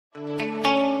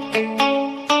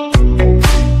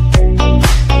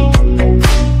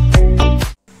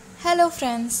Hello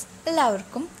friends,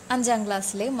 എല്ലാവർക്കും 5ാം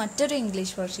ക്ലാസ്സിലെ മറ്റൊരു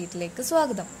ഇംഗ്ലീഷ് വർക്ക്ഷീറ്റിലേക്ക്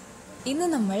സ്വാഗതം. ഇന്ന്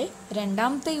നമ്മൾ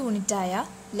രണ്ടാമത്തെ യൂണിറ്റായ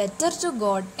ലെറ്റർ ടു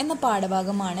ഗോഡ് എന്ന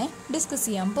പാഠഭാഗമാണ് ഡിസ്കസ്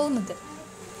ചെയ്യാൻ പോകുന്നത്.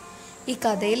 ഈ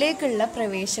കഥയിലേക്കുള്ള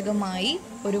പ്രവേശകമായി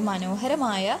ഒരു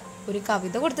മനോഹരമായ ഒരു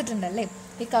കവിത കൊടുത്തിട്ടുണ്ടല്ലേ.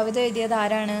 ഈ കവിത എഴുതിയത്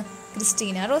ആരാണ്?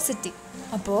 Christina Rossetti.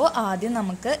 അപ്പോൾ ആദ്യം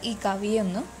നമുക്ക് ഈ കവിയെ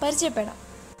ഒന്ന് പരിചയപ്പെടാം.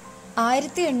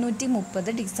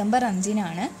 1830 ഡിസംബർ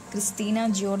 5 ക്രിസ്റ്റീന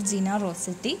ജോർജീന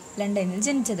റോസറ്റി ലണ്ടനിൽ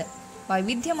ജനിച്ചത്.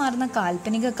 വൈവിധ്യമാർന്ന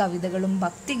കാൽപ്പനിക കവിതകളും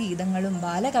ഭക്തിഗീതങ്ങളും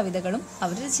ബാലകവിതകളും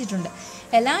അവർ രചിച്ചിട്ടുണ്ട്.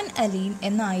 എലാൻ അലീൻ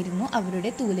എന്നായിരുന്നു അവരുടെ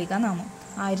തൂലികാ നാമം.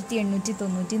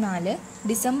 1894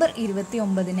 ഡിസംബർ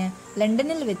 29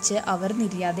 ലണ്ടനിൽ വെച്ച് അവർ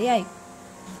നിര്യാതയായി.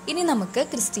 ഇനി നമുക്ക്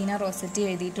ക്രിസ്റ്റീന റോസറ്റി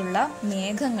എഴുതിയിട്ടുള്ള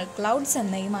മേഘങ്ങൾ, ക്ലൗഡ്സ്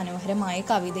എന്ന ഈ മനോഹരമായ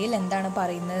കവിതയിൽ എന്താണ്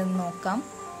പറയുന്നതെന്ന് നോക്കാം.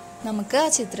 നമുക്ക് ആ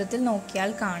ചിത്രത്തിൽ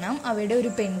നോക്കിയാൽ കാണാം, അവിടെ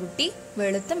ഒരു പെൺകുട്ടി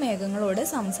വെളുത്ത മേഘങ്ങളോട്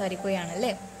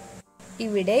സംസാരിക്കുകയാണല്ലേ.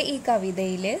 ഇവിടെ ഈ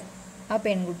കവിതയിൽ ആ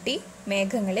പെൺകുട്ടി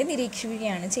മേഘങ്ങളെ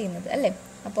നിരീക്ഷിക്കുകയാണ് ചെയ്യുന്നത് അല്ലേ.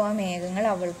 അപ്പോൾ ആ മേഘങ്ങൾ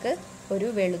അവൾക്ക് ഒരു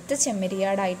വെളുത്ത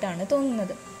ചെമ്മരിയാടായിട്ടാണ്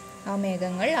തോന്നുന്നത്. ആ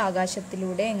മേഘങ്ങൾ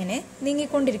ആകാശത്തിലൂടെ എങ്ങനെ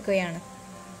നീങ്ങിക്കൊണ്ടിരിക്കുകയാണ്.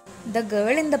 The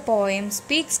girl in the poem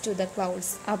speaks to the clouds.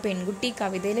 ആ പെൺകുട്ടി,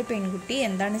 കവിതയിലെ പെൺകുട്ടി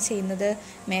എന്താണ് ചെയ്യുന്നത്?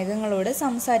 മേഘങ്ങളോട്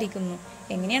സംസാരിക്കുന്നു.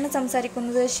 എങ്ങനെയാണ്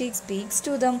സംസാരിക്കുന്നത്? She speaks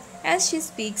to them as she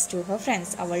speaks to her friends.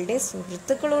 അവളുടെ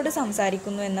സുഹൃത്തുക്കളോട്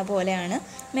സംസാരിക്കുന്നു എന്ന പോലെയാണ്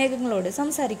മേഘങ്ങളോട്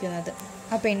സംസാരിക്കുന്നത്.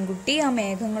 ആ പെൺകുട്ടി ആ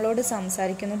മേഘങ്ങളോട്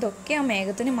സംസാരിക്കുന്നതൊക്കെ ആ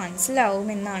മേഘത്തിന്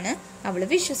മനസ്സിലാവുമെന്നാണ് അവൾ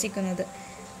വിശ്വസിക്കുന്നത്.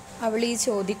 അവൾ ഈ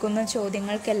ചോദിക്കുന്ന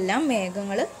ചോദ്യങ്ങൾക്കെല്ലാം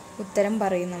മേഘങ്ങൾ ഉത്തരം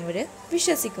പറയുന്നവർ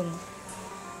വിശ്വസിക്കുന്നു.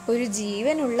 ഒരു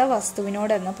ജീവനുള്ള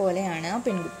വസ്തുവിനോടെന്ന പോലെയാണ് ആ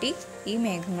പെൺകുട്ടി ഈ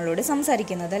മേഘങ്ങളോട്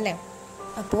സംസാരിക്കുന്നത് അല്ലേ.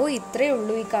 അപ്പോൾ ഇത്രയേ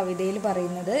ഉള്ളൂ ഈ കവിതയിൽ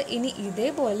പറയുന്നത്. ഇനി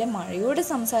ഇതേപോലെ മഴയോട്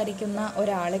സംസാരിക്കുന്ന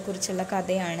ഒരാളെ കുറിച്ചുള്ള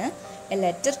കഥയാണ് എ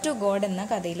ലെറ്റർ ടു ഗോഡ് എന്ന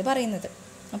കഥയിൽ പറയുന്നത്.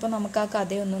 അപ്പോൾ നമുക്ക് ആ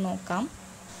കഥയൊന്ന് നോക്കാം.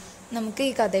 നമുക്ക്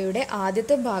ഈ കഥയുടെ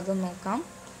ആദ്യത്തെ ഭാഗം നോക്കാം.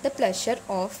 ദ പ്ലഷർ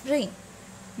ഓഫ് റെയിൻ,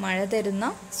 മഴ തരുന്ന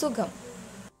സുഖം.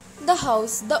 The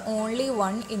house the only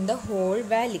one in the whole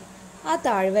Valley, ആ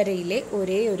താഴ്വരയിലെ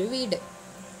ഒരേ ഒരു വീട്.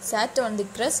 സാറ്റ് on the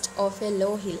crest of A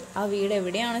law hill, ആ വീട്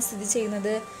എവിടെയാണ് സ്ഥിതി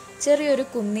ചെയ്യുന്നത്? ചെറിയൊരു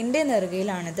കുന്നിൻ്റെ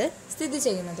നെറുകയിലാണിത് സ്ഥിതി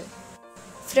ചെയ്യുന്നത്.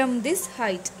 ഫ്രം ദിസ്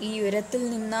ഹൈറ്റ്, ഈ ഉയരത്തിൽ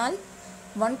നിന്നാൽ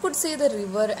one could see the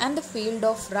river and the field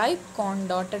of ripe cone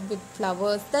dotted with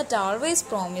flowers that always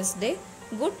promised A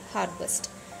good harvest.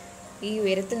 ഈ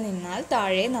ഉയരത്തിൽ നിന്നാൽ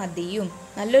താഴെ നദിയും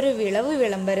നല്ലൊരു വിളവ്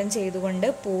വിളംബരം ചെയ്തുകൊണ്ട്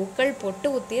പൂക്കൾ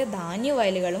പൊട്ടുകുത്തിയ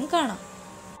ധാന്യവയലുകളും കാണാം.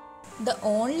 The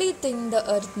only thing the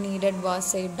earth needed was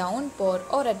a downpour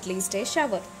or at least a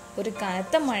shower. ഒരു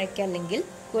കനത്ത മഴയ്ക്ക് അല്ലെങ്കിൽ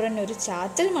കുറഞ്ഞൊരു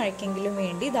ചാറ്റൽ മഴയ്ക്കെങ്കിലും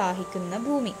വേണ്ടി ദാഹിക്കുന്ന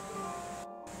ഭൂമി.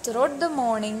 Throughout the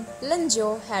morning, Lenjo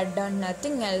had done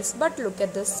nothing else but look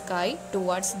at the sky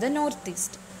towards the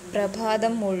northeast.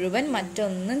 പ്രഭാതം മുഴുവൻ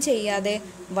മറ്റൊന്നും ചെയ്യാതെ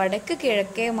വടക്ക്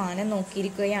കിഴക്കേ മാനം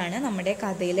നോക്കിയിരിക്കുകയാണ് നമ്മുടെ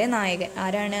കഥയിലെ നായകൻ.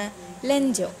 ആരാണ്?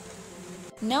 Lencho.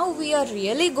 Now we are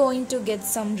really going to get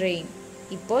some rain.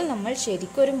 ഇപ്പോൾ നമ്മൾ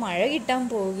ശരിക്കൊരു മഴ കിട്ടാൻ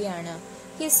പോവുകയാണ്.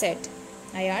 He said.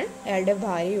 അയാളുടെ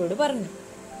ഭാര്യയോട് പറഞ്ഞു.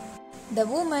 The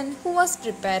woman who was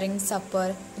preparing supper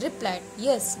replied,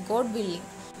 Yes, God willing.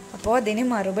 അപ്പോൾ അതിന്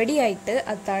മറുപടിയായിട്ട്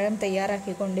അത്താഴം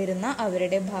തയ്യാറാക്കിക്കൊണ്ടിരുന്ന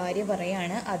അവരുടെ ഭാര്യ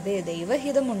പറയാണ്, അതെ,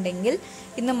 ദൈവഹിതമുണ്ടെങ്കിൽ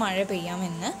ഇന്ന് മഴ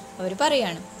പെയ്യാമെന്ന് അവർ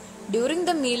പറയാണ്. During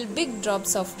the meal, big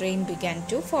drops of rain began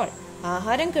to fall.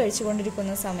 ആഹാരം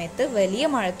കഴിച്ചുകൊണ്ടിരിക്കുന്ന സമയത്ത് വലിയ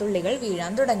മഴത്തുള്ളികൾ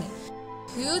വീഴാൻ തുടങ്ങി.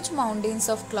 Huge mountains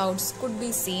of clouds could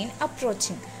be seen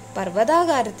approaching.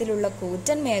 പർവ്വതാകാരത്തിലുള്ള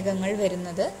കൂറ്റൻ മേഘങ്ങൾ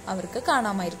വരുന്നത് അവർക്ക്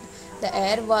കാണാമായിരുന്നു. The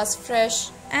air was fresh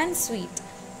and sweet.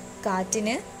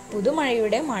 കാറ്റിന്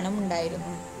പുതുമഴയുടെ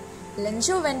മണമുണ്ടായിരുന്നു.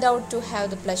 Lenjo went out to have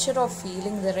the pleasure of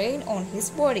feeling the rain on his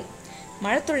body.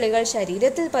 മഴത്തുള്ളികൾ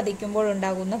ശരീരത്തിൽ പതിക്കുമ്പോൾ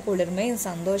ഉണ്ടാകുന്ന കുളിർമയും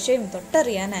സന്തോഷവും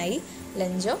തൊട്ടറിയാനായി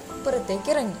Lencho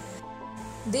പുറത്തേക്കിറങ്ങി.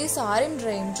 These aren't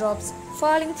raindrops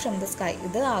falling from the sky.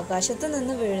 ഇത് ആകാശത്ത്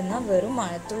നിന്ന് വീഴുന്ന വെറും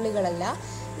മഴത്തുള്ളികളല്ല.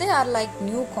 They are like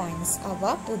new coins.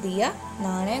 അവ പുതിയ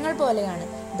നാണയങ്ങൾ പോലെയാണ്.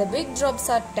 The big drops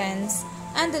are tens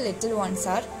and the little ones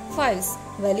are fives.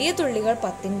 വലിയ തുള്ളികൾ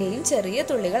 10ന്റെയും ചെറിയ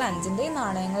തുള്ളികൾ 5ന്റെയും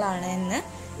നാണയങ്ങളാണ് എന്ന്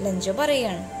ലെഞ്ചോ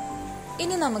പറയുകയാണ്.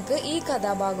 ഇനി നമുക്ക് ഈ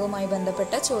കഥാഭാഗവുമായി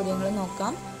ബന്ധപ്പെട്ട ചോദ്യങ്ങൾ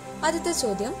നോക്കാം. ആദ്യത്തെ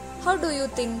ചോദ്യം, How do you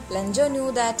think Lenjo knew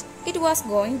that it was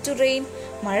going to rain?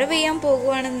 മഴ പെയ്യാൻ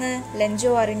പോകുവാണെന്ന്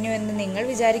ലെഞ്ചോ അറിഞ്ഞു എന്ന് നിങ്ങൾ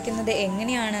വിചാരിക്കുന്നത്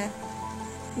എങ്ങനെയാണ്?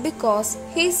 Because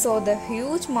he saw the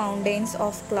huge mountains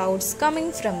of clouds coming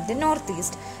from the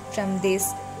northeast. From this,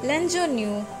 Lenjo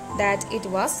knew that it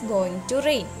was going to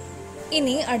rain.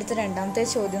 ഇനി അടുത്ത രണ്ടാമത്തെ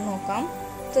ചോദ്യം നോക്കാം.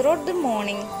 Throughout the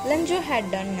morning, Lenjo had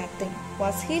done nothing.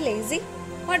 Was he lazy?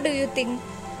 What do you think?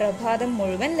 പ്രഭാതം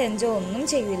മുഴുവൻ Lencho ഒന്നും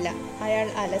ചെയ്തില്ല. അയാൾ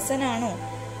അലസനാണോ?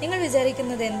 നിങ്ങൾ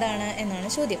വിചാരിക്കുന്നത് എന്താണ് എന്നാണ്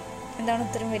ചോദ്യം. എന്താണ്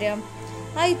ഉത്തരം വരിക?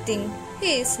 I think he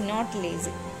is not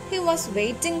lazy. He was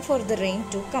waiting for the rain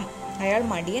to come. അയാൾ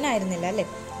മടിയനായിരുന്നില്ല അല്ലേ,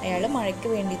 അയാൾ മഴയ്ക്ക്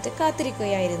വേണ്ടിയിട്ട്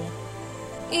കാത്തിരിക്കുകയായിരുന്നു.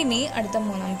 ഇനി അടുത്ത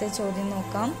മൂന്നാമത്തെ ചോദ്യം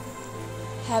നോക്കാം.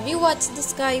 Have you watched the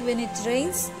sky when it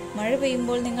rains? മഴ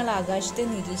പെയ്യുമ്പോൾ നിങ്ങൾ ആകാശത്തെ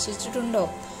നിരീക്ഷിച്ചിട്ടുണ്ടോ?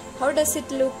 How does it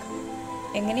look?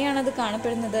 എങ്ങനെയാണത്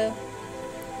കാണപ്പെടുന്നത്?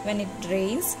 When it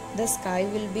rains, the sky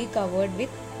will be covered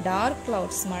with dark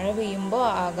clouds. മഴ പെയ്യുമ്പോൾ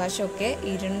ആകാശമൊക്കെ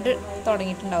ഇരുണ്ട്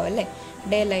തുടങ്ങിയിട്ടുണ്ടാവും അല്ലേ.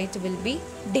 Daylight will be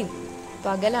dim.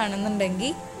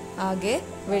 പകലാണെന്നുണ്ടെങ്കിൽ ആകെ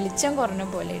വെളിച്ചം കുറഞ്ഞ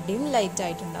പോലെ ഡിം ലൈറ്റ്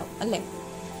ആയിട്ടുണ്ടാവും അല്ലേ.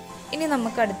 ഇനി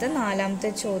നമുക്ക് അടുത്ത നാലാമത്തെ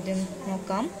ചോദ്യം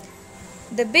നോക്കാം.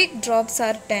 The big drops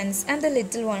are tens and the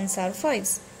little ones are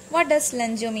fives. What does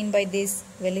Lenjo mean by this?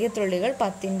 വലിയ തുള്ളികൾ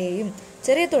 10ന്റെയും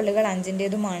ചെറിയ തുള്ളികൾ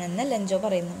 5ന്റേതുമാണെന്ന് ലെഞ്ചോ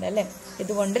പറയുന്നുണ്ട് അല്ലേ.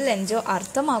 ഇതുകൊണ്ട് ലെഞ്ചോ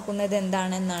അർത്ഥമാക്കുന്നത്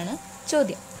എന്താണെന്നാണ്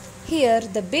ചോദ്യം. Here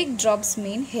the big drops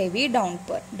mean heavy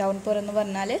downpour. Downpour എന്ന്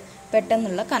പറഞ്ഞാൽ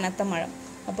പെട്ടെന്നുള്ള കനത്ത മഴ.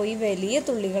 അപ്പോൾ ഈ വലിയ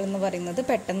തുള്ളികൾ എന്ന് പറയുന്നത്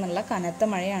പെട്ടെന്നുള്ള കനത്ത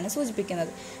മഴയാണ്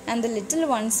സൂചിപ്പിക്കുന്നത്. And the little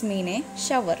once mean A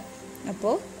shower.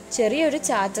 അപ്പോൾ ചെറിയൊരു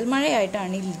ചാറ്റൽ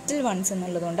മഴയായിട്ടാണ് ഈ ലിറ്റിൽ വൺസ്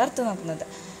എന്നുള്ളതുകൊണ്ട് അർത്ഥമാക്കുന്നത്.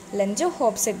 Lencho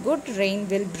hops A good rain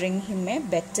will bring him A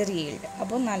better yield.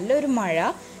 അപ്പോൾ നല്ലൊരു മഴ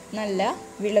നല്ല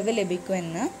വിളവ്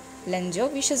ലഭിക്കുമെന്ന് ലെഞ്ചോ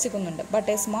വിശ്വസിക്കുന്നുണ്ട്. But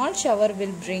A small shower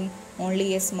will bring only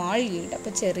A small yield.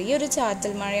 അപ്പോൾ ചെറിയൊരു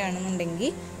ചാറ്റൽ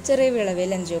മഴയാണെന്നുണ്ടെങ്കിൽ ചെറിയ വിളവേ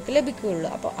ലെഞ്ചോക്ക്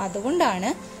ലഭിക്കുകയുള്ളൂ. അപ്പോൾ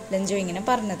അതുകൊണ്ടാണ് ലെഞ്ചോ ഇങ്ങനെ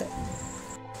പറഞ്ഞത്.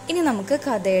 ഇനി നമുക്ക്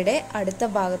കഥയുടെ അടുത്ത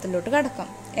ഭാഗത്തിലോട്ട് കടക്കാം.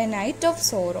 എ നൈറ്റ് ഓഫ്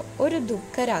സോറോ, ഒരു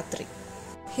ദുഃഖരാത്രി.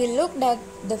 He looked at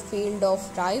the field of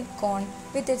ripe corn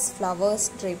with its flowers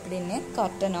draped in a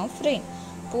curtain of rain.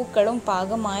 പൂക്കളും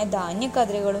പാകമായ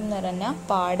ധാന്യക്കതിരുകളും നിറഞ്ഞ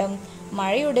പാടം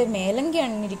മഴയുടെ മേലങ്കി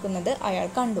അണിഞ്ഞിരിക്കുന്നത് അയാൾ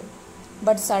കണ്ടു.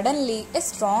 But suddenly A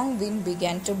strong wind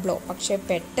began to blow. പക്ഷെ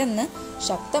പെട്ടെന്ന്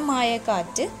ശക്തമായ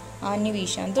കാറ്റ് ആഞ്ഞു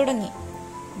വീശാൻ തുടങ്ങി.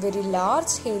 Very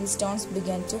large hail stones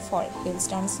began to fall. Hail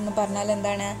stones എന്ന് പറഞ്ഞാൽ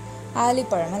എന്താണ്?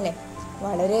 ആലിപ്പഴം അല്ലേ.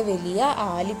 വളരെ വലിയ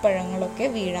ആലിപ്പഴങ്ങളൊക്കെ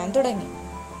വീഴാൻ തുടങ്ങി.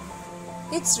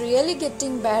 It's really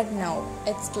getting bad now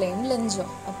exclaim Lencho.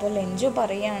 അപ്പോൾ ലെഞ്ചോ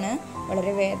പറയാണ്,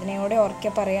 വളരെ വേദനയോടെ ഓർക്കെ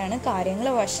പറയാണ്, കാര്യങ്ങൾ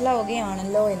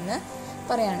വഷളാവുകയാണല്ലോ എന്ന്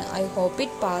പറയാണ്. I hope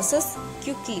it passes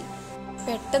quickly.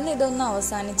 പെട്ടെന്ന് ഇതൊന്ന്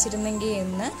അവസാനിച്ചിരുന്നെങ്കിൽ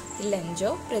എന്ന്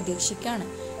ലെഞ്ചോ പ്രതീക്ഷിക്കാണ്.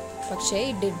 പക്ഷേ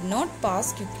it did not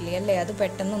pass quickly അല്ലേ, അത്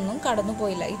പെട്ടെന്നൊന്നും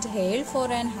കടന്നുപോയില്ല. It hail for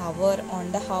an hour on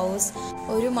the house.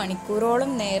 ഒരു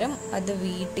മണിക്കൂറോളം നേരം അത്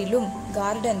വീട്ടിലും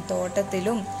garden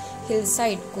തോട്ടത്തിലും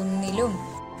hillside കുന്നിലും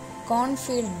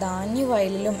കോൺഫീൽഡ്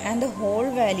ധാന്യവയലിലും and the whole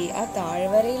Valley ആ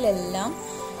താഴ്വരയിലെല്ലാം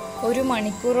ഒരു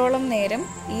മണിക്കൂറോളം നേരം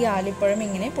ഈ ആലിപ്പഴം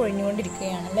ഇങ്ങനെ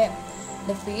പൊഴിഞ്ഞുകൊണ്ടിരിക്കുകയാണല്ലേ.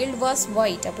 The field was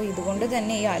white. അപ്പോൾ ഇതുകൊണ്ട്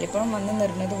തന്നെ ഈ ആലിപ്പഴം വന്ന്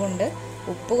നിറഞ്ഞത് കൊണ്ട്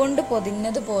ഉപ്പുകൊണ്ട്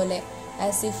പൊതിഞ്ഞതുപോലെ,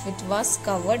 as if it was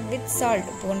covered with salt.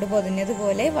 ഉപ്പുകൊണ്ട്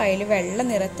പൊതിഞ്ഞതുപോലെ വയൽ വെള്ള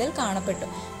നിറത്തിൽ കാണപ്പെട്ടു.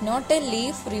 Not A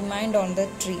leaf remind on the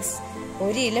trees.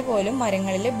 ഒരു ഇല പോലും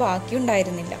മരങ്ങളിൽ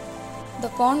ബാക്കിയുണ്ടായിരുന്നില്ല. The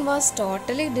cone was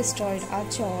totally destroyed. ആ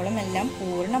ചോളമെല്ലാം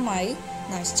പൂർണ്ണമായി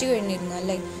നശിച്ചു കഴിഞ്ഞിരുന്നു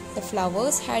അല്ലേ. The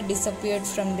flowers had disappeared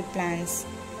from the plants.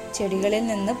 ചെടികളിൽ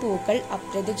നിന്ന് പൂക്കൾ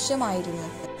അപ്രത്യക്ഷമായിരുന്നു.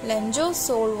 Lencho's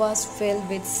soul was filled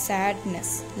with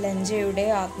sadness. ലെഞ്ചയുടെ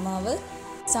ആത്മാവ്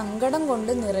സങ്കടം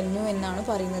കൊണ്ട് നിറഞ്ഞു എന്നാണ്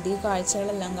പറയുന്നത് ഈ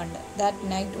കാഴ്ചകളെല്ലാം കണ്ട്.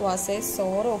 That night was A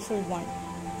sorrowful one.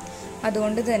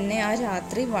 അതുകൊണ്ട് തന്നെ ആ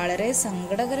രാത്രി വളരെ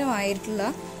സങ്കടകരമായിട്ടുള്ള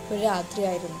ഒരു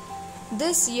രാത്രിയായിരുന്നു.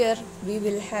 This year we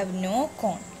will have no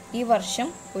കോൺ. ഈ വർഷം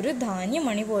ഒരു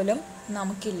ധാന്യമണി പോലും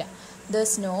നമുക്കില്ല.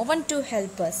 Thus no one two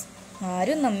help us.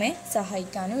 ആരും നമ്മെ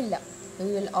സഹായിക്കാനുമില്ല. We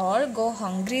will all go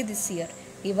hungry this year.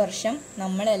 ഈ വർഷം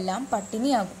നമ്മളെല്ലാം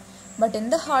പട്ടിണിയാകും. But in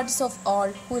the hearts of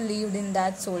all who lived in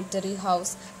that solitary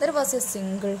house, there was a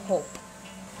single hope.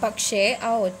 പക്ഷേ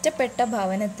ആ ഒറ്റപ്പെട്ട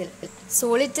ഭവനത്തിൽ,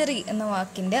 സോളിറ്ററി എന്ന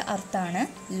വാക്കിൻ്റെ അർത്ഥമാണ്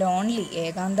ലോൺലി,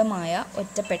 ഏകാന്തമായ,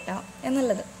 ഒറ്റപ്പെട്ട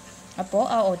എന്നുള്ളത്. അപ്പോൾ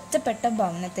ആ ഒറ്റപ്പെട്ട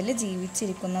ഭവനത്തിൽ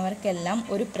ജീവിച്ചിരിക്കുന്നവർക്കെല്ലാം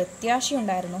ഒരു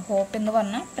പ്രത്യാശയുണ്ടായിരുന്നു. ഹോപ്പ് എന്ന്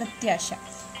പറഞ്ഞാൽ പ്രത്യാശ.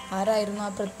 ആരായിരുന്നു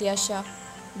ആ പ്രത്യാശ?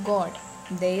 ഗോഡ്,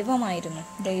 ദൈവമായിരുന്നു.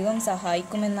 ദൈവം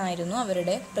സഹായിക്കുമെന്നായിരുന്നു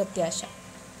അവരുടെ പ്രത്യാശ.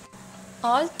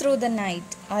 All through the night,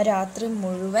 ആ രാത്രി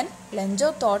മുഴുവൻ Lencho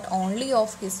thought only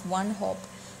of his one hope.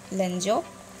 Lencho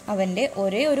അവൻ്റെ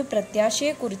ഒരേ ഒരു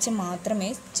പ്രത്യാശയെക്കുറിച്ച് മാത്രമേ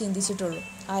ചിന്തിച്ചിട്ടുള്ളൂ.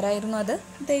 ആരായിരുന്നു അത്?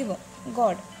 ദൈവം,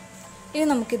 ഗോഡ്. ഇനി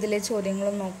നമുക്കിതിലെ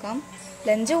ചോദ്യങ്ങളും നോക്കാം.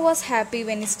 Lencho was happy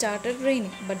when it started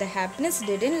raining but the happiness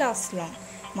didn't last long.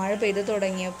 മഴ പെയ്തു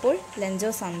തുടങ്ങിയപ്പോൾ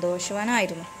ലെഞ്ചോ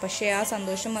സന്തോഷവാനായിരുന്നു. പക്ഷേ ആ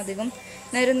സന്തോഷം അധികം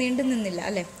നേരം നീണ്ടു നിന്നില്ല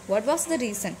അല്ലേ. What was the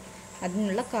reason?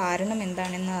 അതിനുള്ള കാരണം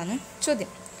എന്താണെന്നതാണ്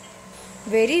ചോദ്യം.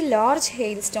 Very large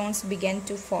hail stones began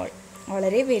to fall.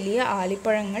 വളരെ വലിയ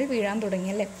ആലിപ്പഴങ്ങൾ വീഴാൻ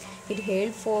തുടങ്ങിയല്ലേ. It hail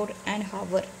for an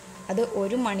hour. അത്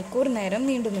ഒരു മണിക്കൂർ നേരം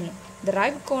നീണ്ടു നിന്നു. The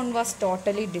ripe cone was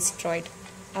totally destroyed.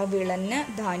 ആ വിളഞ്ഞ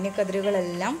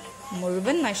ധാന്യക്കതിരുകളെല്ലാം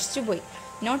മുഴുവൻ നശിച്ചുപോയി.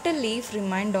 Not A leaf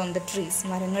remind on the trees.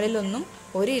 മരങ്ങളിലൊന്നും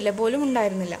ഒരു ഇല പോലും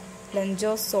ഉണ്ടായിരുന്നില്ല.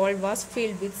 ലഞ്ചോസ് soul was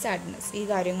field with sadness. ഈ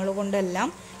കാര്യങ്ങൾ കൊണ്ടെല്ലാം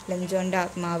ലഞ്ചോൻ്റെ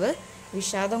ആത്മാവ്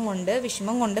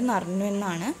വിഷമം കൊണ്ട് നിറഞ്ഞു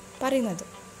എന്നാണ് പറയുന്നത്.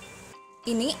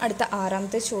 ഇനി അടുത്ത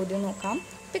 6ാമത്തെ ചോദ്യം നോക്കാം.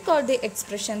 Pick out the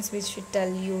expressions which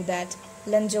tell you that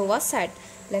ലഞ്ചോ was sad.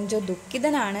 ലഞ്ചോ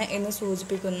ദുഃഖിതനാണ് എന്ന്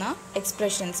സൂചിപ്പിക്കുന്ന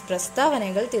എക്സ്പ്രഷൻസ്,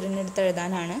 പ്രസ്താവനകൾ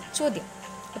തിരഞ്ഞെടുത്തെഴുതാനാണ് ചോദ്യം.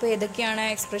 അപ്പോൾ ഏതൊക്കെയാണ്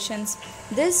expressions?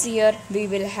 This year we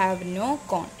will have no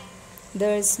cone.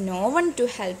 There is no one two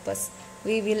help us.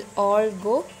 We will all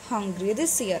go hungry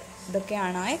this year.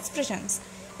 ഇതൊക്കെയാണ് ആ expressions.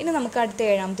 ഇനി നമുക്ക് അടുത്ത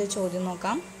 7ാമത്തെ ചോദ്യം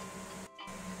നോക്കാം.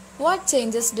 What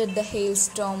changes did the hail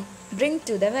Storm bring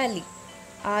to the Valley.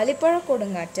 ആലിപ്പഴ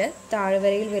കൊടുങ്കാറ്റ്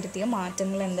താഴ്വരയിൽ വരുത്തിയ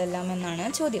മാറ്റങ്ങൾ എന്തെല്ലാം എന്നാണ്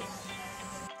ചോദ്യം.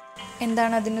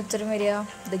 എന്താണ് അതിന് ഉത്തരം വരിക?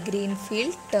 The green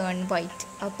field turn white.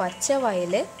 ആ പച്ച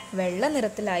വയല് വെള്ള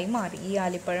നിറത്തിലായി മാറി ഈ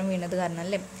ആലിപ്പഴം വീണത് കാരണം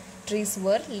അല്ലേ. ട്രീസ്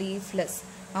വർ ലീഫ്ലെസ്.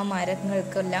 ആ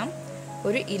മരങ്ങൾക്കെല്ലാം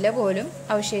ഒരു ഇല പോലും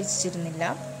അവശേഷിച്ചിരുന്നില്ല.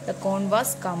 The cone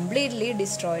was completely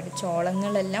destroyed.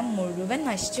 ചോളങ്ങളെല്ലാം മുഴുവൻ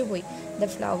നശിച്ചുപോയി.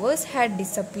 The flowers had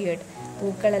disappeared.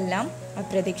 പൂക്കളെല്ലാം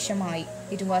അപ്രത്യക്ഷമായി.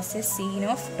 It was A scene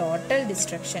of total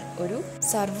destruction. ഒരു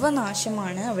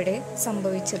സർവനാശമാണ് അവിടെ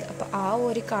സംഭവിച്ചത്. അപ്പോൾ ആ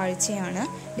ഒരു കാഴ്ചയാണ്,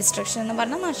 ഡിസ്ട്രക്ഷൻ എന്ന്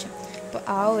പറഞ്ഞ നാശം, അപ്പോൾ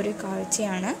ആ ഒരു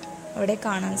കാഴ്ചയാണ് അവിടെ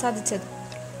കാണാൻ സാധിച്ചത്.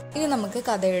 ഇനി നമുക്ക്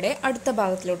കഥയുടെ അടുത്ത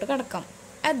ഭാഗത്തിലോട്ട് കടക്കാം.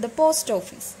 At the post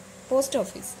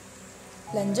office.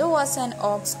 ലഞ്ചോ was an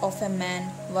aux of a man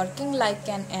working like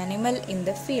an animal in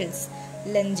the fields.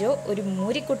 ലഞ്ചോ ഒരു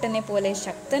മൂരിക്കുട്ടനെ പോലെ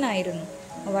ശക്തനായിരുന്നു,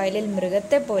 വയലിൽ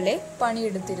മൃഗത്തെ പോലെ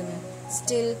പണിയെടുത്തിരുന്നു.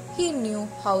 Still he knew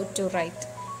how to right.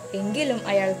 എങ്കിലും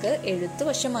അയാൾക്ക് എഴുത്ത്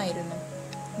വശമായിരുന്നു.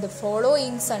 The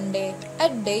following Sunday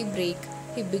at day break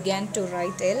he began to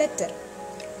write a letter.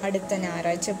 അടുത്ത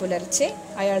ഞായറാഴ്ച പുലർച്ചെ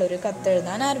അയാൾ ഒരു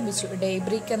കത്തെഴുതാൻ ആരംഭിച്ചു. ഡേ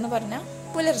ബ്രേക്ക് എന്ന് പറഞ്ഞാൽ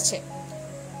പുലർച്ചെ.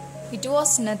 It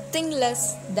was nothing less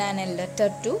than A letter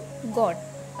to God.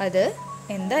 അത്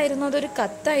എന്തായിരുന്നു? അതൊരു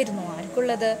കത്തായിരുന്നു.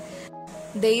 ആർക്കുള്ളത്?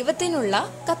 ദൈവത്തിനുള്ള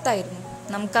കത്തായിരുന്നു.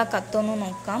 നമുക്ക് ആ കത്തൊന്ന്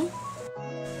നോക്കാം.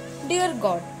 ഡിയർ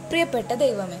ഗോഡ്, പ്രിയപ്പെട്ട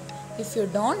ദൈവമേ, if you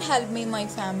don't help me my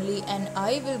family and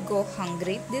I will go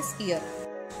hungry this year.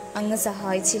 അങ്ങ്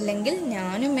സഹായിച്ചില്ലെങ്കിൽ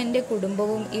ഞാനും എൻ്റെ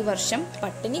കുടുംബവും ഈ വർഷം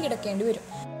പട്ടിണി കിടക്കേണ്ടി വരും.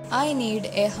 I need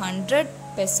 100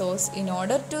 pesos in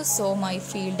order to sow my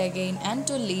field again and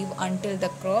to live until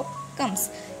the crop comes.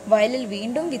 വയലിൽ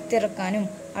വീണ്ടും വിത്തിറക്കാനും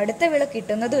അടുത്ത വിള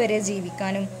കിട്ടുന്നതുവരെ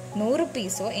ജീവിക്കാനും 100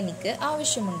 പീസോ എനിക്ക്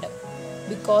ആവശ്യമുണ്ട്.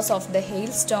 Because of the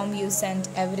hailstorm you sent,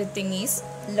 everything is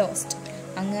lost.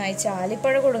 അങ്ങ് അയച്ച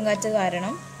ആലിപ്പഴ കൊടുങ്കാറ്റ്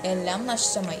കാരണം എല്ലാം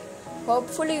നഷ്ടമായി.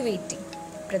 Hopefully waiting.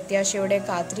 പ്രത്യാശയോടെ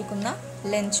കാത്തിരിക്കുന്ന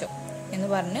ലഞ്ചോ എന്ന്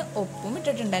പറഞ്ഞ് ഒപ്പും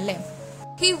ഇട്ടിട്ടുണ്ടല്ലേ.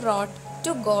 He wrote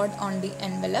to God on the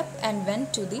envelope and went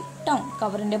to the town.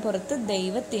 കവറിന്റെ പുറത്ത്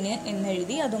ദൈവത്തിന്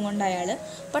എന്നെഴുതി. അതുകൊണ്ട് അയാൾ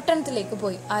പട്ടണത്തിലേക്ക്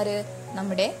പോയി. ആര്?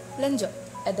 നമ്മുടെ ലഞ്ചോ.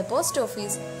 At the post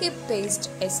office he pasted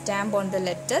a stamp on the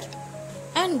letter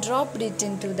and dropped it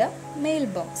into the mail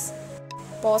box.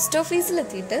 Post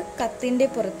ഓഫീസിലെത്തിയിട്ട് കത്തിന്റെ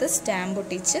പുറത്ത് സ്റ്റാമ്പ്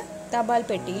ഒട്ടിച്ച് തപാൽ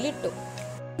പെട്ടിയിലിട്ടു.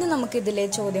 ഇനി നമുക്കിതിലെ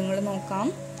ചോദ്യങ്ങൾ നോക്കാം.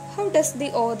 How does the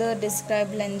author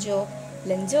describe ലഞ്ചോ?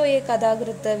 ലഞ്ചോയെ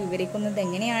കഥാകൃത്ത് വിവരിക്കുന്നത്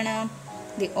എങ്ങനെയാണ്?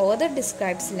 The author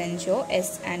describes Lenjo as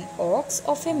an ox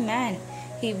of a man.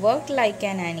 He worked like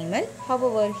an animal,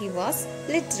 however he was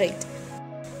literate.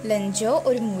 ലഞ്ചോ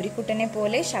ഒരു മൂരിക്കുട്ടനെ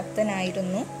പോലെ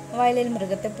ശക്തനായിരുന്നു, വയലിൽ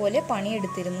മൃഗത്തെ പോലെ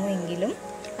പണിയെടുത്തിരുന്നു, എങ്കിലും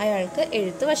അയാൾക്ക്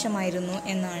എഴുത്ത് വശമായിരുന്നു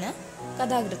എന്നാണ്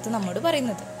കഥാകൃത്ത് നമ്മോട്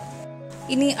പറയുന്നത്.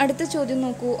 ഇനി അടുത്ത ചോദ്യം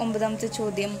നോക്കൂ. 9ാമത്തെ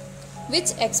ചോദ്യം.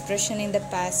 Which expression in the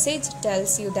passage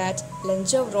tells you that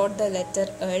Lenjo wrote the letter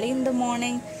early in the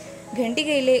morning?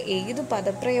 ഖണ്ഡികയിലെ ഏതു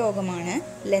പദപ്രയോഗമാണ്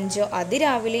ലഞ്ചോ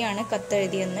അതിരാവിലെയാണ്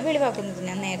കത്തെഴുതിയെന്ന് വെളിവാക്കുന്നത്?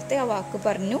 ഞാൻ നേരത്തെ ആ വാക്ക്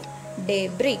പറഞ്ഞു, ഡേ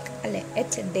ബ്രേക്ക് അല്ലെ.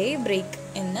 എറ്റ് ഡേ ബ്രേക്ക്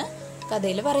എന്ന്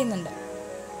കഥയിൽ പറയുന്നുണ്ട്.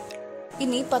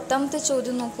 ഇനി 10ാമത്തെ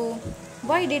ചോദ്യം നോക്കൂ.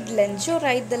 Why did ലഞ്ചോ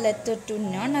write the letter to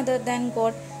non other than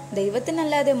God?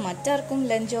 ദൈവത്തിനല്ലാതെ മറ്റാർക്കും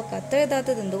ലഞ്ചോ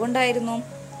കത്തെഴുതാത്തത് എന്തുകൊണ്ടായിരുന്നു?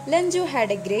 ലഞ്ചോ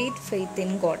had A great faith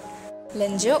in God.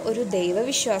 ലഞ്ചോ ഒരു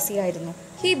ദൈവവിശ്വാസിയായിരുന്നു.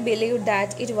 He believed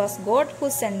that it was God who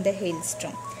send the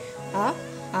ഹെയിൽസ്റ്റോം. ആ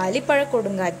ആലിപ്പഴ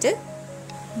കൊടുങ്കാറ്റ്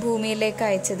ഭൂമിയിലേക്ക്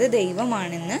അയച്ചത്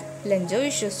ദൈവമാണെന്ന് ലഞ്ചോ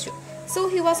വിശ്വസിച്ചു. So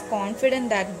he was confident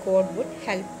that God would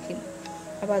help him.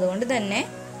 അപ്പോൾ അതുകൊണ്ട് തന്നെ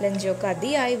ലഞ്ചോക്ക്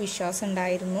അതിയായ വിശ്വാസം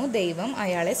ഉണ്ടായിരുന്നു ദൈവം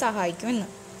അയാളെ സഹായിക്കുമെന്ന്.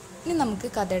 ഇനി നമുക്ക്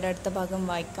കഥയുടെ അടുത്ത ഭാഗം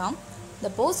വായിക്കാം.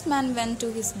 The postman went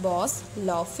to his boss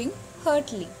laughing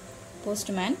ഹേർട്ട്ലി.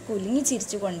 Postman കുലുങ്ങി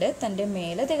ചിരിച്ചുകൊണ്ട് തൻ്റെ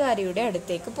മേലധികാരിയുടെ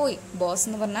അടുത്തേക്ക് പോയി. ബോസ്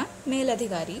എന്ന് പറഞ്ഞാൽ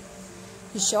മേലധികാരി.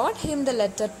 He shot him the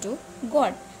letter to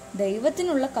God.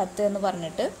 ദൈവത്തിനുള്ള കത്ത് എന്ന്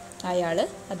പറഞ്ഞിട്ട് അയാൾ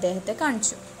അദ്ദേഹത്തെ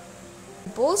കാണിച്ചു.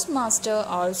 Post master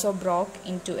also broke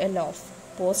in to A loaf.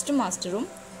 Post മാസ്റ്ററും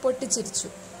പൊട്ടിച്ചിരിച്ചു.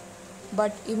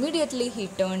 But immediately he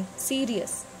turn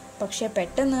serious. പക്ഷെ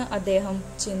പെട്ടെന്ന് അദ്ദേഹം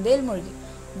ചിന്തയിൽ മുഴുകി.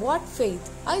 What faith!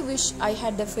 I wish I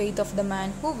had the faith of the man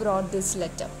who brought this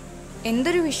letter.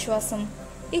 എന്തൊരു വിശ്വാസം!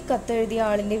 ഈ കത്തെഴുതിയ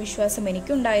ആളിന്റെ വിശ്വാസം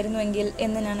എനിക്കുണ്ടായിരുന്നുവെങ്കിൽ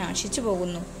എന്ന് ഞാൻ ആശിച്ചു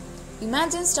പോകുന്നു.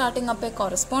 Imagine starting up A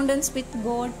കോറസ്പോണ്ടൻസ് with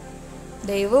God.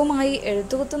 ദൈവവുമായി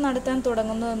എഴുത്തുകുത്ത് നടത്താൻ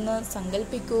തുടങ്ങുന്നതെന്ന്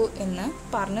സങ്കല്പിക്കൂ എന്ന്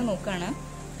പറഞ്ഞു നോക്കാണ്.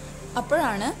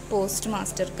 അപ്പോഴാണ് പോസ്റ്റ്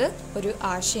മാസ്റ്റർക്ക് ഒരു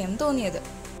ആശയം തോന്നിയത്.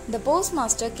 The post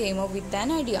master came up with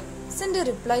an idea. Send A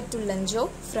reply to ലെൻജോ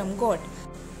from God.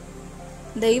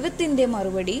 ദൈവത്തിന്റെ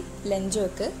മറുപടി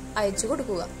ലെൻജോക്ക് അയച്ചു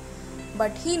കൊടുക്കുക.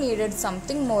 But he needed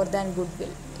something more than good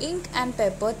will, ink and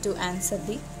paper two answer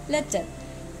the letter.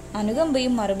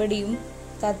 അനുകമ്പയും മറുപടിയും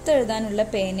കത്തെഴുതാനുള്ള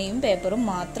പേനയും പേപ്പറും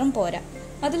മാത്രം പോരാ,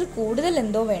 അതിൽ കൂടുതൽ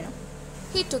എന്തോ വേണം.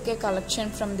 He took A collection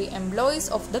from the employees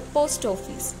of the post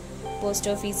office. Post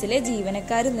ഓഫീസിലെ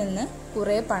ജീവനക്കാരിൽ നിന്ന്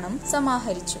കുറെ പണം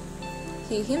സമാഹരിച്ചു.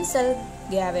 He himself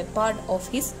gave A part of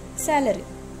his salary.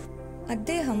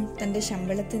 അദ്ദേഹം തന്റെ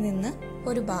ശമ്പളത്തിൽ നിന്ന്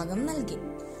ഒരു ഭാഗം നൽകി.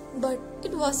 But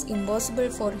it was impossible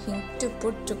for him to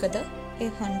put together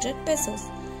 100 pesos.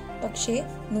 പക്ഷേ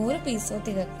 100 പീസോ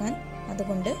തികക്കാൻ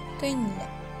അതുകൊണ്ട് കഴിഞ്ഞില്ല.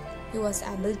 He was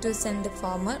able to send the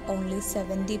farmer only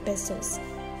 70 pesos.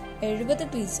 70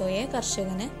 പീസോയെ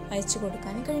കർഷകന് അയച്ചു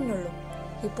കൊടുക്കാൻ കഴിഞ്ഞുള്ളൂ.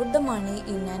 He put the money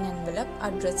in an envelope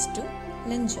addressed to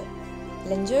ലെൻജോ.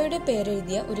 ലെൻജോയുടെ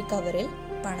പേരെഴുതിയ ഒരു കവറിൽ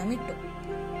പണമിട്ടു.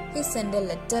 He sent a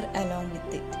letter along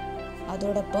with it.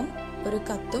 അതോടൊപ്പം ഒരു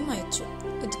കത്തും അയച്ചു.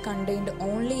 It contained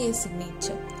only a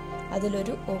signature.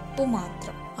 അതിലൊരു ഒപ്പ്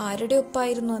മാത്രം. ആരുടെ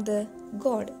ഒപ്പായിരുന്നു അത്?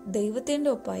 ഗോഡ്, ദൈവത്തിന്റെ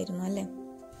ഒപ്പായിരുന്നു അല്ലേ?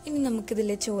 ഇനി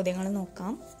നമുക്കിതിലെ ചോദ്യങ്ങൾ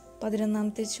നോക്കാം.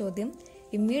 11ാമത്തെ ചോദ്യം.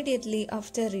 Immediately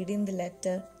after reading the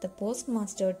letter the post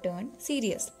master turn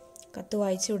serious. കത്ത്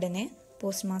വായിച്ച ഉടനെ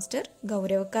പോസ്റ്റ് മാസ്റ്റർ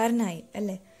ഗൗരവക്കാരനായി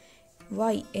അല്ലേ?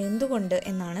 വൈ, എന്തുകൊണ്ട്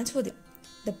എന്നാണ് ചോദ്യം.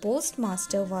 The post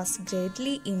master was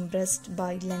greatly impressed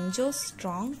by ലെൻജോസ്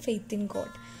strong faith in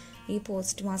God. ഈ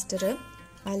പോസ്റ്റ് മാസ്റ്റർ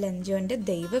ആ ലെൻജോന്റെ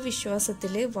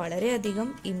ദൈവവിശ്വാസത്തിൽ വളരെയധികം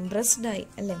ഇംപ്രസ്ഡ് ആയി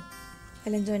അല്ലേ?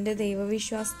 ലെൻജോന്റെ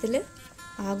ദൈവവിശ്വാസത്തിൽ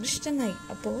ആകൃഷ്ടനായി.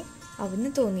 അപ്പോൾ അവന്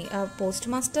തോന്നി, ആ പോസ്റ്റ്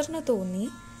മാസ്റ്ററിന് തോന്നി,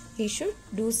 he should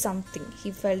do something. He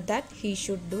felt that he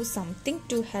should do something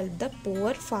to help the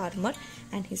poor farmer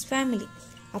and his family.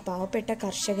 ആ പാവപ്പെട്ട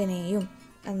കർഷകനെയും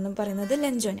എന്ന് പറയുന്നത്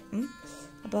ലെൻജോനെ,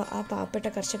 അപ്പോൾ ആ പാവപ്പെട്ട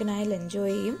കർഷകനായ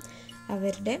ലെൻജോയെയും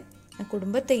അവരുടെ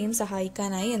കുടുംബത്തെയും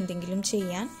സഹായിക്കാനായി എന്തെങ്കിലും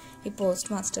ചെയ്യാൻ ഈ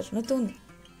പോസ്റ്റ് മാസ്റ്ററിന് തോന്നി.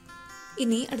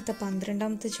 ഇനി അടുത്ത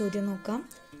 12ാമത്തെ ചോദ്യം നോക്കാം.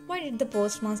 Why did the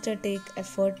postmaster take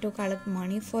effort to collect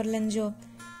money for ലെൻജോ?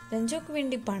 ലെൻജോക്ക്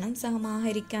വേണ്ടി പണം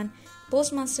സമാഹരിക്കാൻ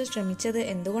പോസ്റ്റ് മാസ്റ്റർ ശ്രമിച്ചത്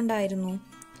എന്തുകൊണ്ടായിരുന്നു?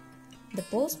 The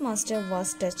post master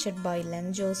was touched by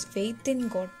ലെൻജോസ് faith in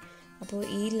God. അപ്പോൾ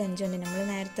ഈ ലെൻജോന്റെ, നമ്മൾ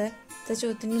നേരത്തെ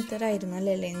ചോദ്യത്തിന് ഉത്തരമായിരുന്നു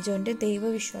അല്ലേ, ലെൻജോന്റെ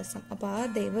ദൈവവിശ്വാസം. അപ്പോൾ ആ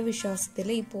ദൈവവിശ്വാസത്തിൽ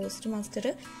ഈ പോസ്റ്റ് മാസ്റ്റർ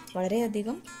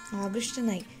വളരെയധികം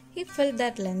ആകൃഷ്ടനായി. He felt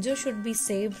that Lenjo should be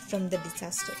saved from the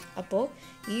disaster. അപ്പോൾ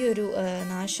ഈ ഒരു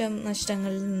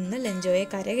നാശനഷ്ടങ്ങളിൽ നിന്ന് ലെൻജോയെ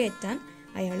കരകയറ്റാൻ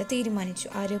അയാൾ തീരുമാനിച്ചു.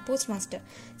 ആര്? Post master.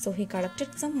 So he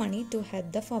collected some money to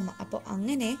help the farmer. അപ്പോൾ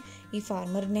അങ്ങനെ ഈ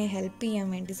ഫാർമറിനെ ഹെൽപ്പ് ചെയ്യാൻ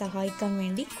വേണ്ടി, സഹായിക്കാൻ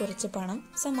വേണ്ടി കുറച്ച് പണം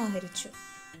സമാഹരിച്ചു.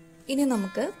 ഇനി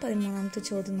നമുക്ക് 13ാമത്തെ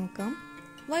ചോദ്യം നോക്കാം.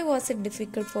 Why was it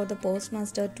difficult for the post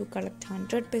master to collect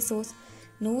 100 pesos?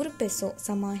 100 peso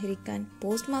സമാഹരിക്കാൻ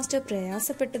post master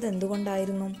പ്രയാസപ്പെട്ടത്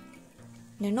എന്തുകൊണ്ടായിരുന്നു?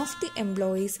 None of the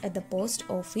employees at the post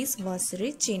office was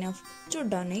rich enough to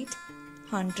donate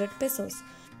 100 pesos.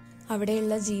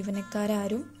 അവിടെയുള്ള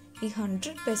ജീവനക്കാരും ഈ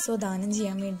 100 peso ദാനം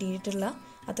ചെയ്യാൻ വേണ്ടിയിട്ടുള്ള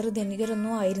അത്ര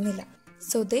ധനികരൊന്നും ആയിരുന്നില്ല.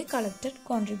 So they collected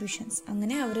contributions.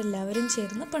 അങ്ങനെ അവരെല്ലാവരും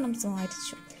ചേർന്ന് പണം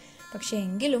സമാഹരിച്ചു. പക്ഷെ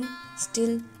എങ്കിലും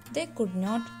still they could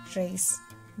not raise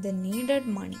the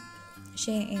needed മണി.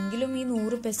 പക്ഷെ എങ്കിലും ഈ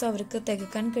 100 peso അവർക്ക്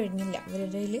തികക്കാൻ കഴിഞ്ഞില്ല.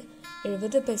 അവരുടെ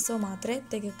 70 peso മാത്രമേ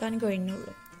തികക്കാൻ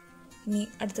കഴിഞ്ഞുള്ളൂ. ഇനി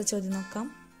അടുത്ത ചോദ്യം നോക്കാം.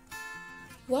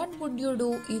 What would you do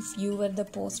if you were the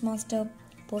post master?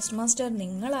 Post master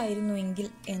നിങ്ങളായിരുന്നുവെങ്കിൽ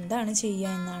എന്താണ്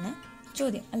ചെയ്യുക എന്നാണ്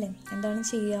ചോദ്യം അല്ലേ? എന്താണ്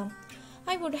ചെയ്യുക?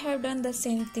 I would have done the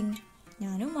same thing.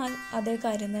 ഞാനും അതേ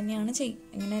കാര്യം തന്നെയാണ് ചെയ്യും.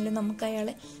 എങ്ങനെയായാലും നമുക്ക്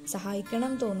അയാളെ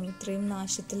സഹായിക്കണം തോന്നും. ഇത്രയും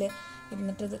നാശത്തിൽ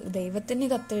എന്നിട്ട് ദൈവത്തിന്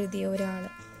കത്തെഴുതിയ ഒരാൾ.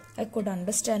 I could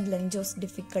understand ലെൻജോസ്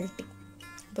difficulty.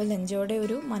 അപ്പോൾ ലെൻജോയുടെ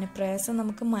ഒരു മനപ്രയാസം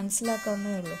നമുക്ക്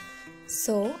മനസ്സിലാക്കാവുന്നേ ഉള്ളൂ.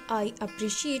 So I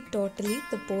appreciate totally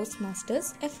the post masters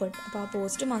effort. അപ്പോൾ ആ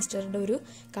പോസ്റ്റ് മാസ്റ്ററുടെ ഒരു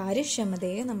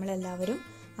കാര്യക്ഷമതയെ നമ്മളെല്ലാവരും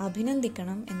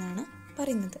അഭിനന്ദിക്കണം എന്നാണ്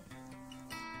പറയുന്നത്.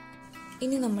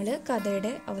 ഇനി നമ്മൾ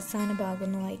കഥയുടെ അവസാന ഭാഗം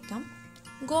ഒന്ന് വായിക്കാം.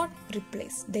 God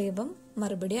replies. ദൈവം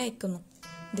മറുപടി അയക്കുന്നു.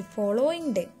 ദി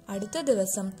ഫോളോയിങ് ഡേ, അടുത്ത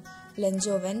ദിവസം,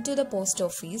 ലെൻജോ went to the post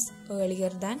office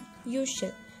earlier than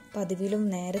usual. പതിവിലും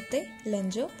നേരത്തെ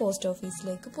ലെൻജോ പോസ്റ്റ്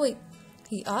ഓഫീസിലേക്ക് പോയി.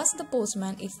 He asked the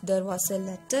postman if there was a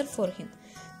letter for him.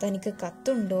 തനിക്ക്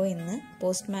കത്തുണ്ടോ എന്ന്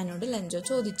പോസ്റ്റ്മാനോട് ലഞ്ചോ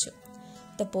ചോദിച്ചു.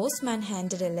 The postman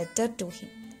handed A letter to him.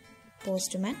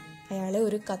 Postman അയാളെ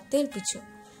ഒരു കത്തേൽപ്പിച്ചു.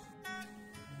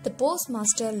 The post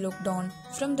master looked on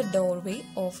from the doorway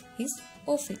of his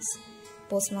office.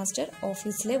 Post master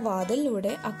ഓഫീസിലെ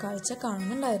വാതിലിലൂടെ ആ കാഴ്ച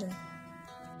കാണുന്നുണ്ടായിരുന്നു.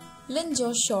 ലഞ്ചോ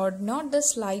showed not the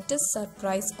slightest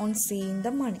surprise on seeing the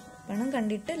money. പണം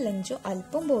കണ്ടിട്ട് ലഞ്ചോ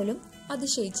അല്പം പോലും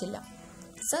അതിശയിച്ചില്ല.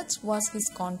 Such was his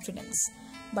confidence,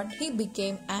 but he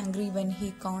became angry when he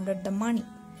counted the money.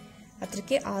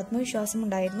 അത്രയ്ക്ക്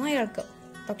ആത്മവിശ്വാസമുണ്ടായിരുന്നു അയാൾക്ക്.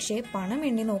 പക്ഷേ പണം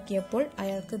എണ്ണി നോക്കിയപ്പോൾ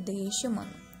അയാൾക്ക് ദേഷ്യം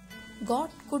വന്നു.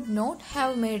 God could not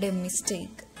have made a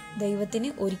mistake.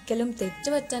 ദൈവത്തിന് ഒരിക്കലും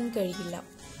തെറ്റുപറ്റാൻ കഴിയില്ല.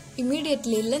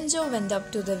 Immediately, Lenjo went up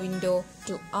to the window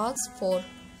to ask for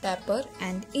paper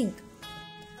and ink.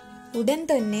 ഉടൻ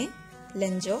തന്നെ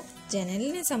ലഞ്ചോ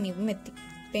ജനലിന് സമീപം എത്തി.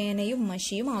 പേനയും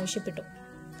മഷിയും ആവശ്യപ്പെട്ടു.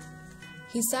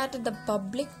 He sat at the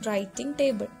public writing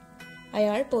table.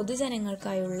 അയാൾ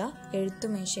പൊതുജനങ്ങൾക്കായുള്ള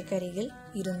എഴുത്തുമേശക്കരികിൽ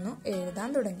ഇരുന്നു എഴുതാൻ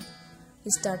തുടങ്ങി.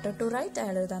 He started to write.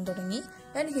 അയാൾ എഴുതാൻ തുടങ്ങി.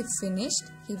 When he finished,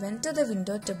 he went to the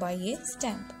window to buy a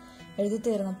stamp. എഴുതി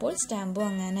തീർന്നപ്പോൾ സ്റ്റാമ്പ്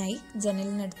വാങ്ങാനായി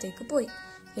ജനലിനടുത്തേക്ക് പോയി.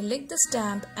 He licked the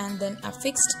stamp and then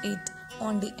affixed it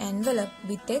on the envelope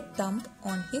with a thumb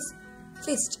on his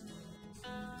fist.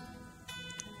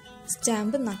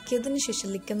 Stamp നക്കിയതിനു ശേഷം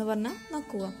ലിക്ക് എന്ന് പറഞ്ഞാൽ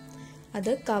നക്കുക.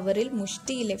 അത് കവറിൽ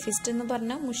മുഷ്ടിയിലെ, fist എന്ന്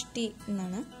പറഞ്ഞാൽ മുഷ്ടി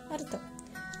എന്നാണ് അർത്ഥം,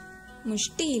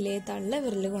 മുഷ്ടിയിലെ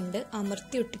തള്ളവിരൽ കൊണ്ട്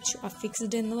അമർത്തി ഒട്ടിച്ചു.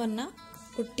 അഫിക്സ്ഡ് എന്ന് പറഞ്ഞാൽ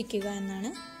ഒട്ടിക്കുക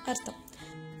എന്നാണ് അർത്ഥം.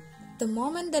 The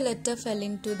moment the letter fell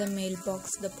into the mailbox,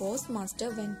 the postmaster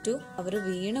went to. അവർ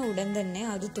വീണ ഉടൻ തന്നെ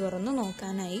അത് തുറന്നു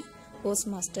നോക്കാനായി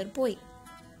പോസ്റ്റ് മാസ്റ്റർ പോയി.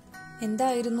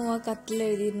 എന്തായിരുന്നു ആ കത്തിൽ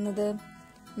എഴുതിയിരുന്നത്?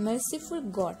 Merciful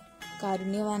God,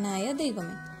 കാരുണ്യവാനായ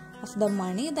ദൈവമേ, of the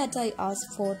money that I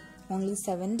asked for, only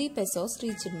 70 pesos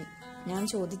reached me. ഞാൻ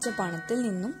ചോദിച്ച പണത്തിൽ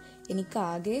നിന്നും എനിക്ക്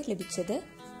ആകെ ലഭിച്ചത്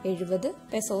 70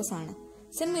 പെസോസ് ആണ്.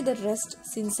 Send me the rest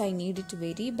since I need it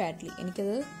very badly.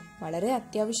 എനിക്കത് വളരെ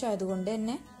അത്യാവശ്യമായതുകൊണ്ട്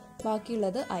തന്നെ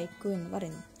ബാക്കിയുള്ളത് അയക്കൂ എന്ന്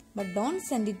പറയുന്നു. But don't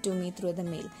send it to me through the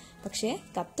mail. പക്ഷേ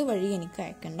കത്ത് വഴി എനിക്ക്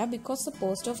അയക്കണ്ട. Because the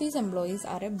post office employees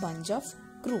are a bunch of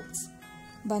crooks.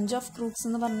 Bunch of crooks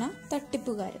എന്ന് പറഞ്ഞാൽ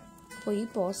തട്ടിപ്പുകാർ. അപ്പോൾ ഈ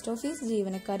പോസ്റ്റ് ഓഫീസ്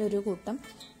ജീവനക്കാരൊരു കൂട്ടം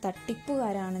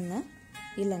തട്ടിപ്പുകാരാണെന്ന്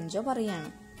ഈ ലഞ്ചോ പറയാണ്.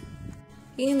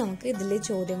 ഇനി നമുക്ക് ഇതിലെ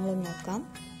ചോദ്യങ്ങൾ നോക്കാം.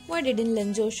 Why didn't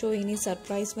Lenjo show any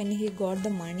surprise when he got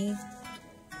the money?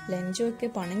 ലഞ്ചോയ്ക്ക്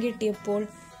പണം കിട്ടിയപ്പോൾ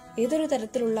ഏതൊരു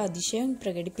തരത്തിലുള്ള അതിശയം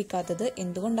പ്രകടിപ്പിക്കാത്തത്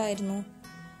എന്തുകൊണ്ടായിരുന്നു?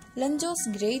 Lenjo's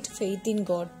great faith in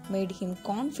God made him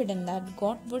confident that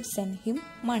God would send him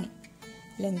money.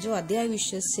 ലഞ്ചോ അതിയായി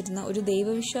വിശ്വസിച്ചിരുന്ന ഒരു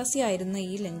ദൈവവിശ്വാസിയായിരുന്ന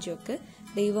ഈ ലഞ്ചോക്ക്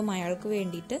ദൈവം അയാൾക്ക്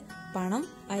വേണ്ടിയിട്ട് പണം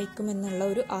അയക്കുമെന്നുള്ള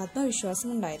ഒരു ആത്മവിശ്വാസം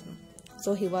ഉണ്ടായിരുന്നു.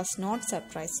 So he was not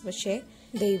surprise. പക്ഷേ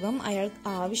ദൈവം അയാൾ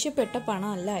ആവശ്യപ്പെട്ട പണം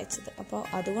അല്ല അയച്ചത്. അപ്പോൾ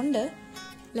അതുകൊണ്ട്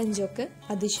ലഞ്ചോക്ക്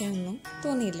അതിശയമൊന്നും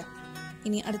തോന്നിയില്ല.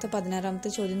 ഇനി അടുത്ത 16ാമത്തെ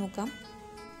ചോദ്യം നോക്കാം.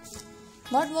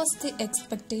 What was the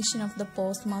expectation of the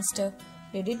post master?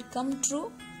 Did it come true?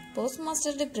 Post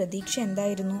മാസ്റ്ററുടെ പ്രതീക്ഷ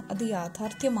എന്തായിരുന്നു? അത്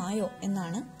യാഥാർത്ഥ്യമായോ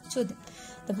എന്നാണ് ചോദ്യം.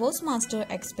 The postmaster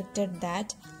expected that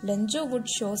Lenjo would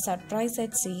show surprise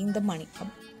at seeing the money.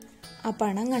 ആ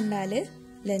പണം കണ്ടാൽ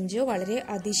ലഞ്ചോ വളരെ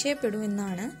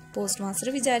അതിശയപ്പെടുമെന്നാണ് പോസ്റ്റ് മാസ്റ്റർ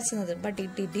വിചാരിച്ചിരുന്നത്. But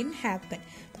it didn't happen.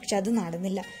 പക്ഷെ അത്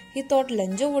നടന്നില്ല. He thought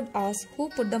Lenjo would ask who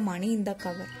put the money in the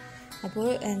cover. അപ്പോൾ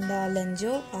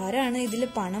ലഞ്ചോ ആരാണ് ഇതിൽ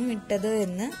പണം ഇട്ടത്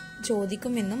എന്ന്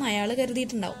ചോദിക്കുമെന്നും അയാൾ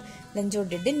കരുതിയിട്ടുണ്ടാവും. ലഞ്ചോ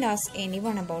didn't ask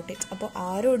anyone about it. അപ്പോൾ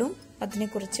ആരോടും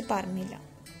അതിനെക്കുറിച്ച് പറഞ്ഞില്ല.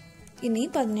 ഇനി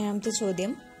 17ാമത്തെ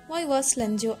ചോദ്യം. Why was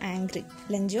Lenjo angry?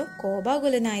 ലഞ്ചോ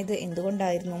കോപാകുലനായത്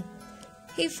എന്തുകൊണ്ടായിരുന്നു?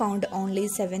 He found only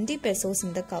 70 pesos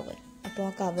in the cover. അപ്പോൾ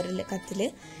ആ കത്തിൽ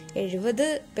 70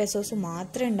 പെസോസ്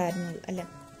മാത്രമേ ഉണ്ടായിരുന്നുള്ളൂ അല്ല.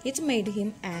 It made him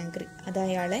angry. അത്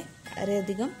അയാളെ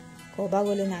വളരെയധികം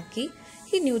കോപാകുലനാക്കി.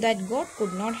 He knew that God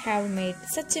could not have made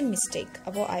such a mistake.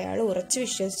 അപ്പോൾ അയാൾ ഉറച്ചു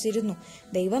വിശ്വസിച്ചിരുന്നു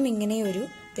ദൈവം ഇങ്ങനെ ഒരു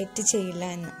തെറ്റ് ചെയ്യില്ല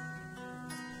എന്ന്.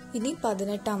 ഇനി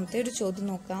 18ാമത്തെ ഒരു ചോദ്യം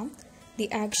നോക്കാം. The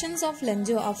actions of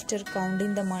Lenjo after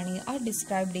counting the money are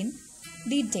described in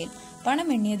detail. പണം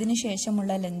എണ്ണിയതിനു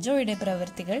ശേഷമുള്ള ലഞ്ചോയുടെ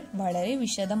പ്രവൃത്തികൾ വളരെ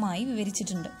വിശദമായി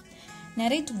വിവരിച്ചിട്ടുണ്ട്.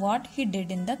 Narrate what he did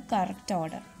in the correct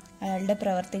order. അയാളുടെ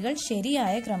പ്രവൃത്തികൾ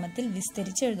ശരിയായ ക്രമത്തിൽ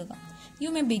വിസ്തരിച്ചെഴുതുക. You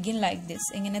may begin like this.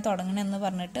 എങ്ങനെ തുടങ്ങണമെന്ന്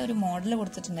പറഞ്ഞിട്ട് ഒരു മോഡൽ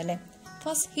കൊടുത്തിട്ടുണ്ട് അല്ലേ.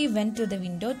 First he went to the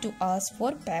window to ask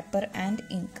for paper and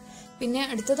ink. പിന്നെ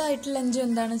അടുത്തതായിട്ട് ലഞ്ചോ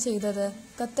എന്താണ് ചെയ്തത്?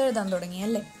 കത്തെഴുതാൻ തുടങ്ങി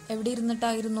അല്ലേ. എവിടെ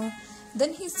ഇരുന്നിട്ടായിരുന്നു?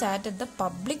 Then he sat at the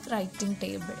public writing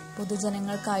table.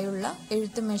 പൊതുജനങ്ങൾക്കായുള്ള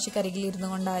എഴുത്തുമേശക്കരികിൽ ഇരുന്നു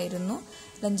കൊണ്ടായിരുന്നു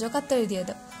ലഞ്ചോ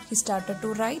കത്തെഴുതിയത്. He started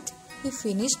to write. He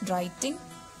finished writing.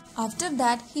 After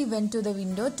that he went to the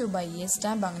window to buy a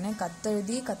stamp. അങ്ങനെ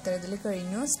കത്തെഴുതൽ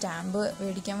കഴിഞ്ഞു. സ്റ്റാമ്പ്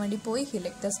മേടിക്കാൻ വേണ്ടി പോയി. He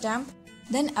licked the stamp.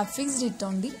 Then affixed it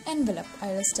on the envelope.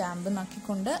 അയാൾ stamp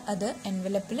നാക്കിക്കൊണ്ട് അത്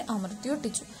എൻവലപ്പിൽ അമർത്തി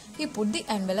ഒട്ടിച്ചു. He put the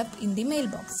envelope in the mail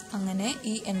box. അങ്ങനെ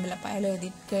ഈ എൻവലപ്പ് അയാൾ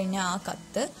എഴുതി കഴിഞ്ഞ ആ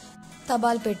കത്ത്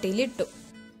തപാൽ പെട്ടിയിൽ ഇട്ടു.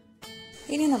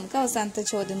 ഇനി നമുക്ക് അവസാനത്തെ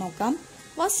ചോദ്യം നോക്കാം.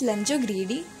 Was ലഞ്ചോ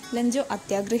greedy? ലഞ്ചോ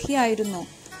അത്യാഗ്രഹിയായിരുന്നു.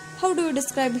 How do you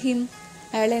describe him?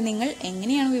 അയാളെ നിങ്ങൾ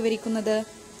എങ്ങനെയാണ് വിവരിക്കുന്നത്?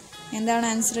 എന്താണ്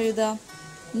ആൻസർ എഴുതുക?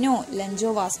 No, ലഞ്ചോ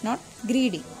was not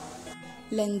greedy.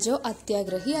 ലഞ്ചോ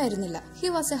അത്യാഗ്രഹിയായിരുന്നില്ല. He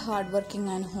was A hard working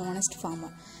and honest farmer.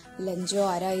 ലഞ്ചോ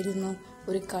ആരായിരുന്നു?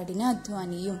 ഒരു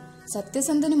കഠിനാധ്വാനിയും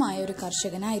സത്യസന്ധനുമായ ഒരു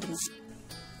കർഷകനായിരുന്നു.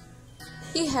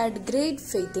 He had great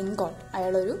faith in God.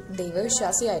 അയാളൊരു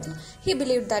ദൈവവിശ്വാസിയായിരുന്നു. He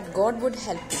believe that God would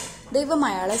help. ദൈവം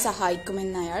അയാളെ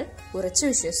സഹായിക്കുമെന്ന് അയാൾ ഉറച്ചു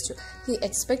വിശ്വസിച്ചു. He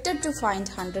expected to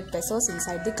find 100 pesos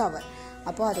inside the cover.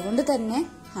 അപ്പോൾ അതുകൊണ്ട് തന്നെ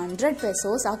 100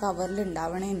 pesos ആ കവറിൽ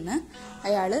ഉണ്ടാവണമെന്ന്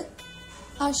അയാൾ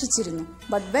ആശിച്ചിരുന്നു.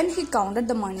 But when he counted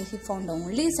the money he found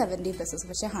only 70 pesos.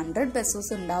 പക്ഷെ 100 pesos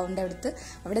ഉണ്ടാവേണ്ട അടുത്ത്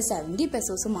അവിടെ 70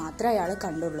 pesos മാത്രമേ അയാൾ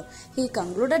കണ്ടുള്ളൂ. He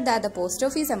concluded that the post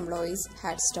office employees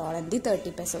had stolen the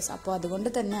 30 pesos. അപ്പോൾ അതുകൊണ്ട്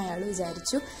തന്നെ അയാൾ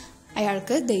വിചാരിച്ചു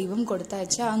അയാൾക്ക് ദൈവം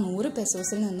കൊടുത്തയച്ച ആ 100 pesos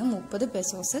നിന്ന് 30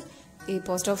 pesos ഈ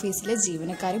പോസ്റ്റ് ഓഫീസിലെ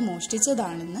ജീവനക്കാർ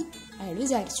മോഷ്ടിച്ചതാണെന്ന് അയാൾ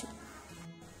വിചാരിച്ചു.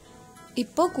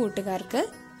 ഇപ്പോൾ കൂട്ടുകാർക്ക്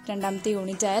രണ്ടാമത്തെ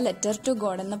യൂണിറ്റായ ലെറ്റർ ടു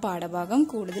ഗോഡ് എന്ന പാഠഭാഗം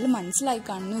കൂടുതൽ മനസ്സിലായി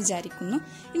കാണുമെന്ന് വിചാരിക്കുന്നു.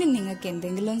 ഇനി നിങ്ങൾക്ക്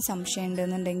എന്തെങ്കിലും സംശയം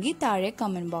ഉണ്ടെന്നുണ്ടെങ്കിൽ താഴെ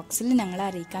കമൻറ്റ് ബോക്സിൽ ഞങ്ങളെ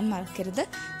അറിയിക്കാൻ മറക്കരുത്.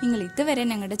 നിങ്ങൾ ഇതുവരെ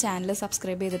ഞങ്ങളുടെ ചാനൽ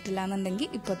സബ്സ്ക്രൈബ് ചെയ്തിട്ടില്ല എന്നുണ്ടെങ്കിൽ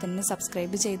ഇപ്പോൾ തന്നെ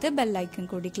സബ്സ്ക്രൈബ് ചെയ്ത് ബെല്ലൈക്കൺ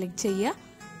കൂടി ക്ലിക്ക് ചെയ്യുക.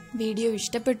 വീഡിയോ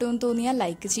ഇഷ്ടപ്പെട്ടു എന്ന് തോന്നിയാൽ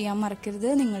ലൈക്ക് ചെയ്യാൻ മറക്കരുത്.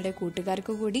 നിങ്ങളുടെ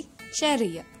കൂട്ടുകാർക്ക് കൂടി ഷെയർ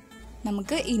ചെയ്യുക.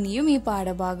 നമുക്ക് ഇനിയും ഈ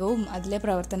പാഠഭാഗവും അതിലെ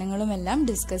പ്രവർത്തനങ്ങളും എല്ലാം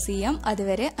ഡിസ്കസ് ചെയ്യാം.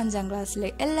 അതുവരെ 5ാം ക്ലാസ്സിലെ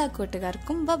എല്ലാ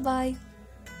കൂട്ടുകാർക്കും ബൈ.